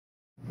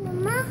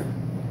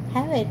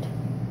Have it.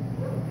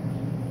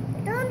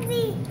 Don't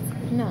eat.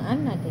 No,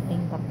 I'm not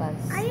eating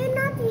Papa's. Are you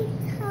not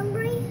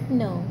hungry?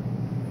 No.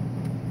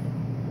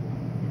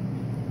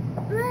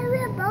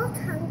 We're both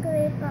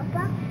hungry,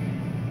 Papa.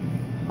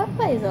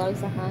 Papa is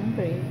also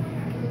hungry.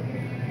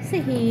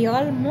 See, he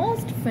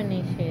almost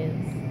finishes.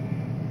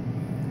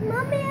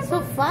 Mommy, So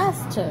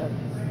faster.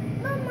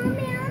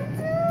 Mommy, I want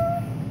to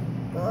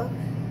go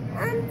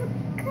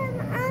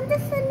and to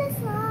finish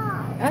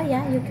off. Oh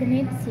yeah, you can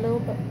eat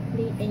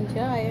slowly,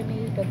 enjoy and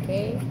eat,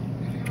 okay?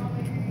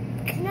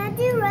 Can I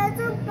do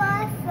rattle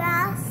by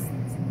fast?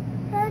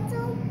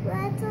 Rattle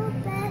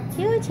fast.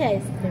 Huge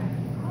ice cream.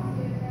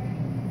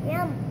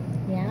 Yum.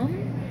 Yum.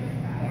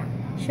 Yeah.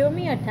 Show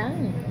me your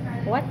tongue.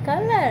 What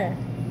color?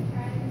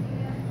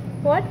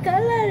 What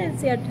color is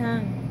your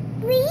tongue?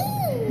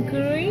 Green.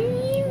 Green.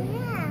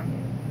 Yeah.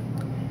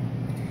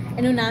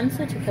 એનું નામ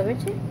શું છે ખબર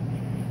છે?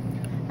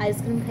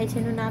 Ice cream ખાય છે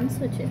એનું નામ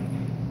શું છે?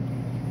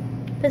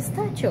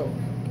 Pistachio.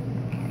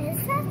 Is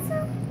that so?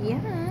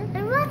 Yeah.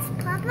 And what's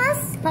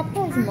Papa's?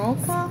 Papa's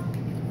mocha.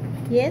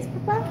 Yes,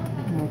 Papa?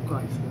 Mocha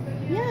ice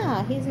cream. Yeah,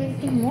 he's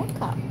eating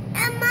mocha.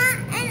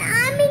 And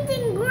I'm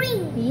eating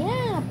green.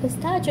 Yeah,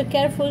 pistachio.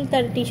 Careful,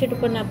 તારી ટી-શર્ટ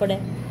ઉપર ના પડે.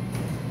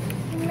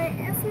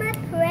 Is my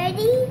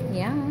pretty?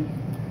 Yeah.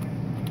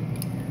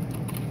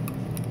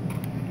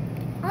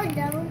 Oh,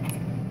 don't.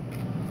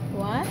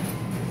 What?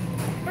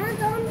 Oh,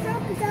 don't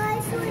drop the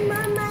ice cream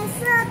on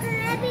myself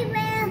and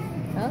everywhere.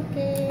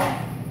 Okay.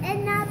 And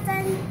not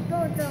then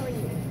both of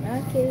you.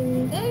 Okay.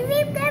 And we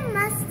get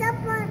messed up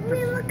when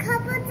we were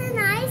covered in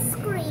ice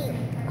cream.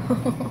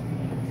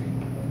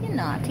 You're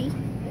naughty.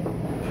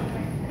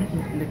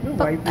 Let me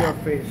wipe your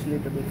face a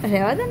little bit.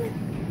 રહેવા દે ને.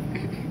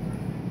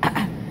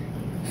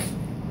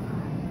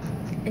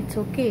 It's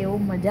okay. એવું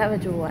મજા આવે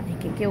જોવાની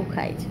કે કેવું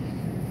ખાય છે.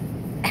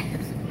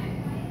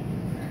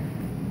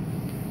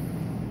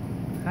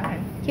 Hi.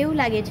 કેવું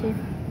લાગે છે?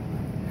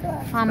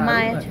 ફાર્મમાં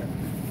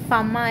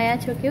આવ્યા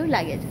છો કેવું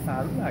લાગે છે?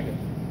 સારું લાગે.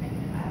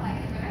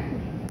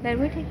 Let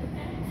me take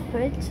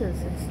pictures.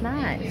 It's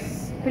nice.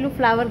 પેલું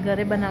ફ્લાવર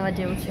ઘરે બનાવવા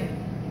જેવું છે.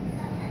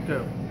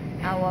 ચલો.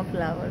 આવા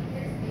ફ્લાવર.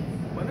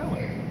 બનાવો.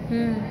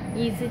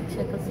 ઇઝી જ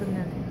છે કશું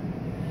નથી.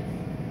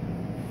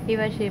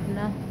 એવા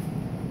શેપના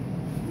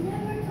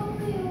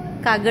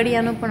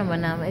કાગળિયાનું પણ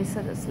બનાવાય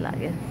સરસ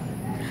લાગે.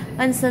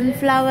 અને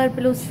સનફ્લાવર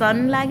પેલું સન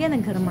લાગે ને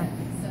ઘરમાં.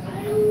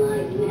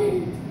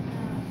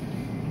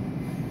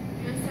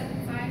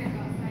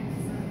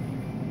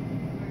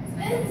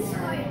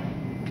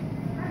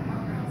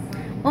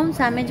 ઓમ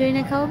સામે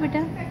જોઈને ખાઓ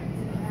બેટા.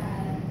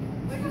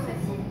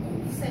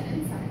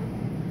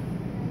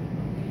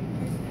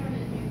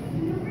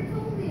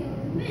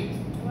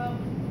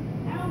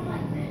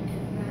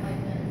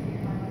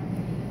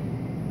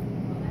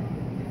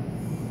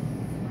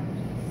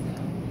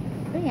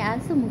 ભાઈ આ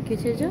શું મૂક્યું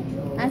છે જો?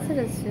 આ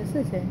સરસ છે.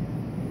 શું છે?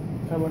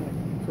 ખબર નહીં.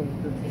 શું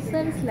છે?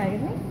 સરસ લાગે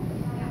ને?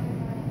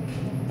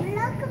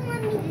 Look,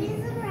 Mommy,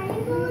 there's a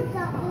rainbow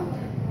doll.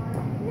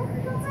 Look,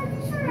 Papa,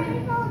 there's a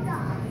rainbow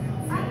doll.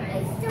 I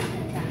still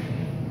get that.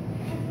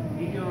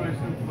 Eat your ice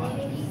cream first.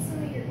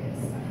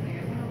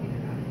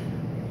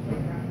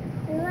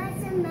 You want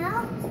some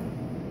milk?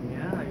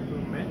 Yeah, it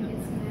will melt.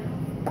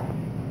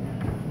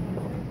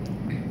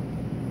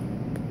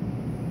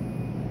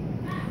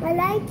 I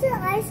like the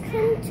ice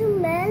cream to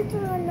melt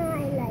when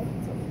I like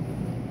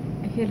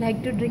it. You like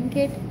to drink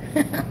it?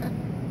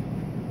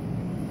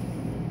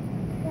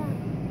 Yeah.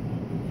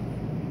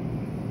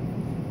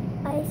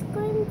 Ice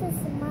cream is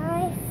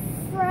my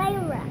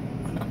favorite.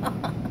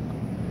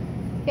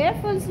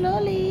 Careful,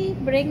 slowly.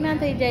 Break ના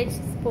થઈ જાય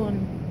spoon.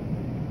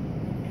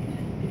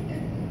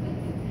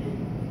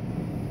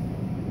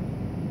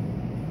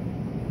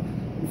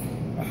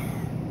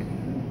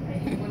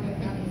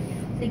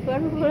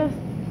 શીખવાડવું પડે.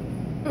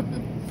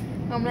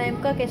 હમણાં એમ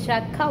કહો કે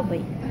શાક ખાઓ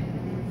ભાઈ.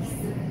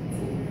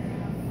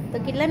 તો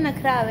કેટલા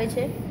નખરા આવે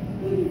છે?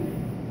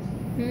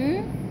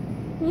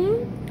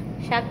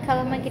 શાક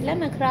ખાવામાં કેટલા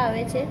નખરા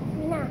આવે છે?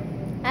 No.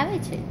 આવે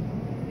છે.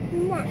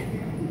 No.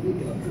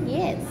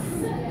 Yes.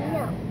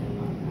 No.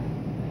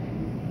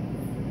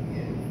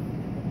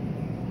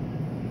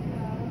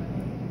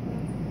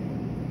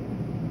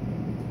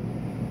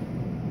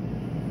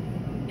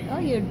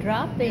 Oh, you're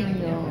dropping.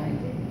 Oh.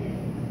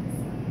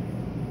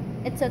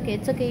 It's okay.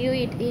 It's okay. You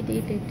eat.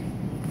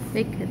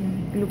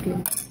 Look.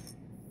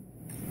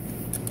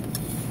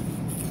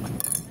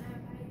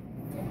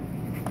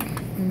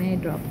 May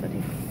drop for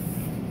it.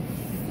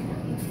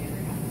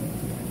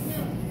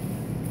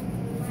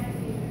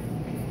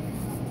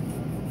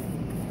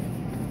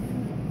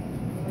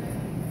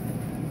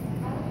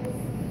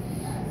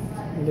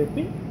 Let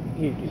me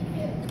eat it.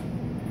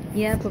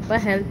 Yeah, Papa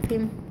helped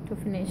him to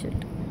finish it.